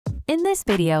In this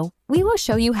video, we will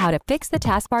show you how to fix the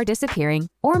taskbar disappearing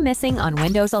or missing on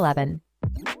Windows 11.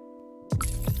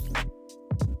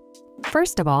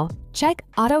 First of all, check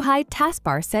Auto Hide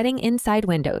Taskbar setting inside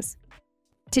Windows.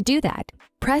 To do that,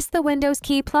 press the Windows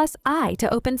key plus I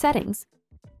to open Settings.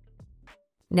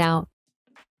 Now,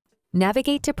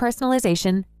 navigate to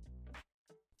Personalization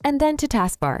and then to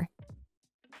Taskbar.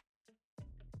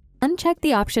 Uncheck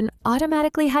the option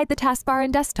Automatically Hide the Taskbar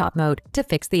in Desktop Mode to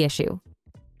fix the issue.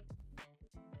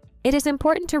 It is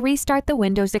important to restart the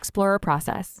Windows Explorer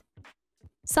process.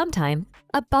 Sometimes,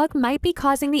 a bug might be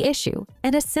causing the issue,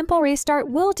 and a simple restart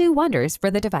will do wonders for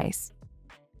the device.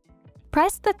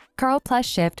 Press the Ctrl plus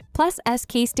Shift plus S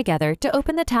keys together to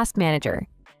open the Task Manager.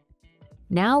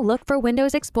 Now look for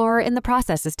Windows Explorer in the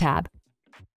Processes tab.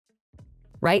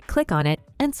 Right-click on it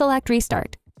and select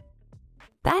Restart.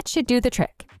 That should do the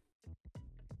trick.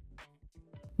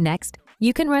 Next,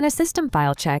 you can run a system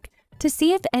file check to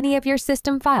see if any of your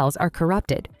system files are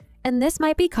corrupted, and this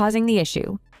might be causing the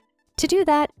issue. To do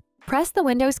that, press the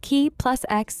Windows key plus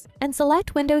X and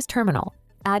select Windows Terminal,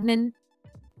 Admin.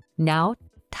 Now,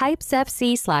 type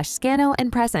cfc/scano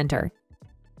and press Enter.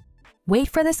 Wait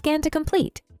for the scan to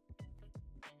complete.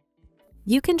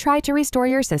 You can try to restore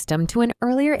your system to an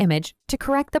earlier image to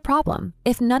correct the problem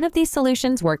if none of these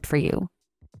solutions worked for you.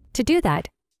 To do that,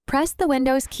 press the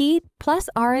Windows key plus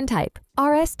R and type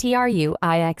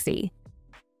RSTRUIXE.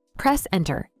 Press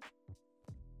Enter.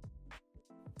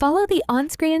 Follow the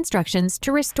on-screen instructions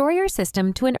to restore your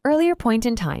system to an earlier point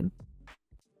in time.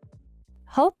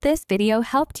 Hope this video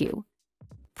helped you.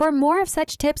 For more of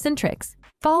such tips and tricks,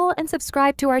 follow and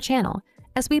subscribe to our channel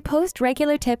as we post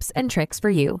regular tips and tricks for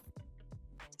you.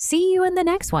 See you in the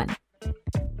next one.